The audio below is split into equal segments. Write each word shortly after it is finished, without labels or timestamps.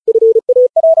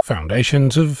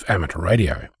Foundations of Amateur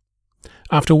Radio.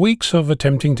 After weeks of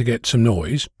attempting to get some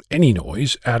noise, any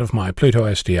noise, out of my Pluto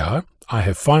SDR, I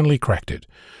have finally cracked it.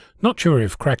 Not sure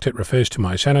if cracked it refers to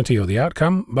my sanity or the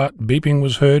outcome, but beeping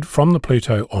was heard from the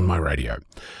Pluto on my radio.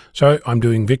 So I'm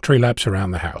doing victory laps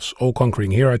around the house, all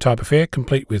conquering hero type affair,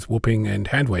 complete with whooping and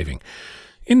hand-waving.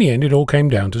 In the end, it all came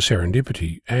down to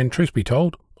serendipity, and truth be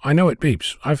told, I know it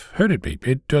beeps. I've heard it beep.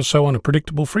 It does so on a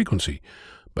predictable frequency.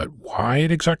 But why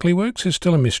it exactly works is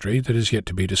still a mystery that is yet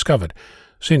to be discovered,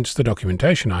 since the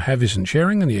documentation I have isn't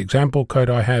sharing and the example code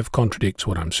I have contradicts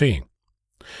what I'm seeing.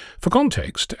 For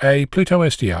context, a Pluto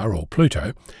SDR, or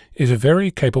Pluto, is a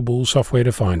very capable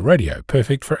software-defined radio,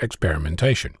 perfect for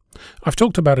experimentation. I've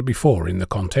talked about it before in the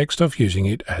context of using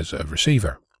it as a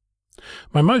receiver.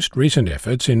 My most recent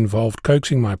efforts involved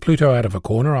coaxing my Pluto out of a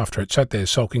corner after it sat there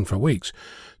sulking for weeks.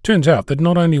 Turns out that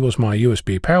not only was my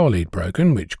USB power lead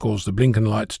broken, which caused the blinking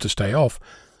lights to stay off,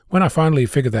 when I finally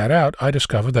figured that out, I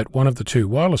discovered that one of the two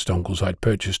wireless dongles I'd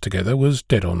purchased together was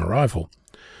dead on arrival.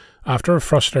 After a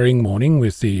frustrating morning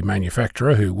with the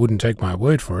manufacturer, who wouldn't take my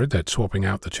word for it that swapping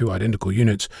out the two identical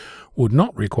units would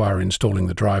not require installing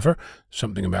the driver,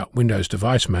 something about Windows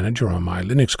Device Manager on my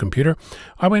Linux computer,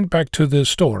 I went back to the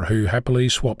store, who happily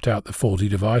swapped out the faulty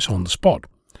device on the spot.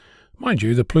 Mind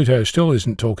you, the Pluto still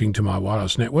isn't talking to my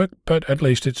wireless network, but at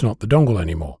least it's not the dongle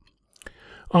anymore.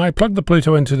 I plugged the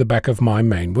Pluto into the back of my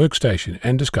main workstation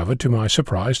and discovered to my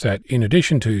surprise that in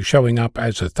addition to showing up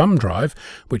as a thumb drive,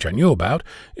 which I knew about,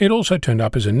 it also turned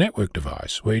up as a network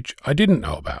device, which I didn't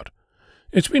know about.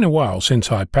 It's been a while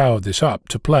since I powered this up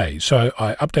to play, so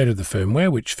I updated the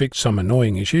firmware, which fixed some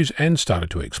annoying issues, and started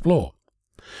to explore.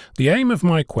 The aim of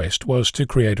my quest was to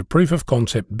create a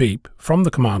proof-of-concept beep from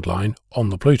the command line on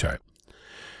the Pluto.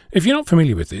 If you're not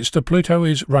familiar with this, the Pluto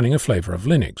is running a flavor of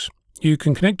Linux. You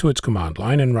can connect to its command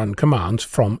line and run commands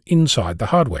from inside the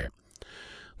hardware.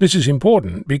 This is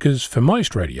important because for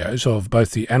most radios of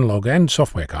both the analog and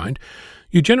software kind,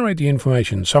 you generate the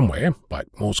information somewhere, like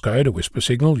Morse code, a whisper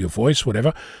signal, your voice,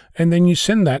 whatever, and then you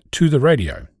send that to the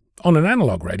radio. On an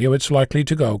analog radio, it's likely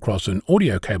to go across an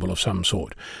audio cable of some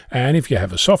sort, and if you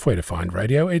have a software-defined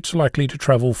radio, it's likely to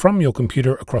travel from your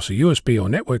computer across a USB or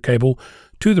network cable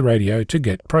to the radio to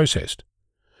get processed.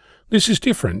 This is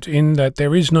different in that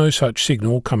there is no such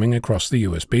signal coming across the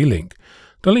USB link.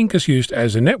 The link is used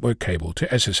as a network cable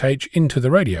to SSH into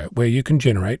the radio, where you can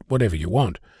generate whatever you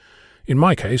want. In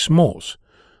my case, Morse.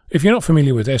 If you're not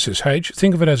familiar with SSH,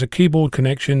 think of it as a keyboard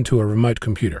connection to a remote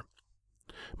computer.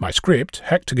 My script,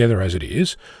 hacked together as it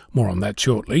is, more on that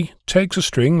shortly, takes a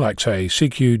string like, say,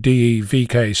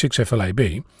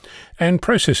 CQDEVK6FLAB, and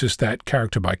processes that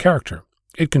character by character.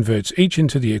 It converts each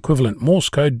into the equivalent Morse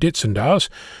code dits and dars,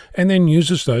 and then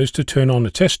uses those to turn on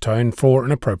a test tone for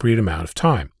an appropriate amount of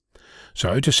time.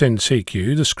 So to send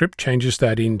CQ, the script changes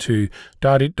that into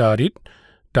da-dit, da-dit,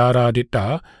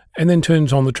 da-da-dit-da, and then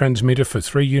turns on the transmitter for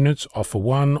 3 units, off for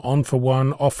 1, on for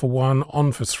 1, off for 1,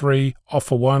 on for 3, off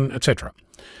for 1, etc.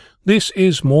 This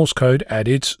is Morse code at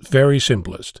its very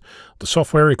simplest, the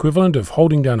software equivalent of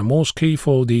holding down a Morse key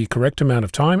for the correct amount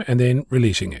of time and then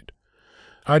releasing it.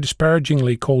 I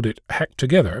disparagingly called it hacked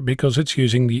together because it's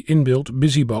using the inbuilt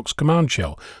BusyBox command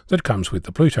shell that comes with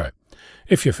the Pluto.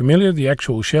 If you're familiar, the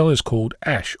actual shell is called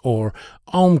ASH, or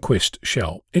Almquist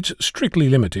shell. It's strictly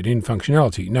limited in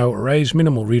functionality, no arrays,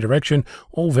 minimal redirection,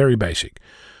 all very basic.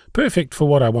 Perfect for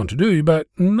what I want to do, but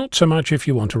not so much if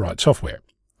you want to write software.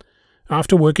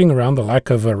 After working around the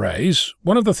lack of arrays,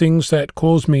 one of the things that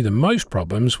caused me the most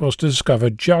problems was to discover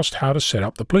just how to set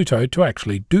up the Pluto to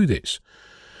actually do this.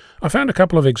 I found a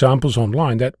couple of examples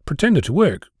online that pretended to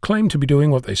work, claimed to be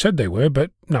doing what they said they were, but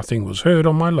nothing was heard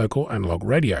on my local analog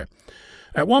radio.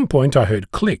 At one point I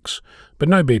heard clicks, but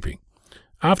no beeping.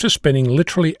 After spending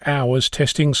literally hours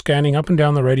testing, scanning up and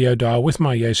down the radio dial with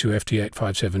my Yaesu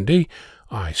FT857D,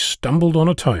 I stumbled on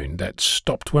a tone that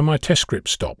stopped when my test script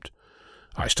stopped.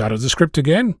 I started the script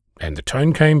again, and the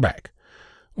tone came back.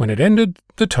 When it ended,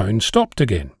 the tone stopped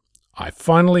again. I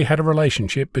finally had a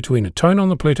relationship between a tone on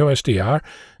the Pluto SDR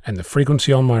and the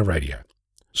frequency on my radio.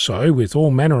 So, with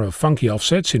all manner of funky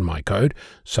offsets in my code,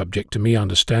 subject to me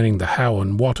understanding the how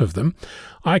and what of them,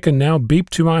 I can now beep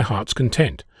to my heart's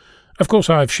content. Of course,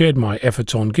 I've shared my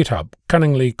efforts on GitHub,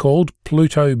 cunningly called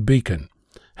Pluto Beacon.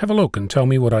 Have a look and tell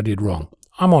me what I did wrong.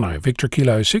 I'm Onno, Victor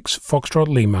Kilo 6, Foxtrot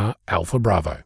Lima, Alpha Bravo.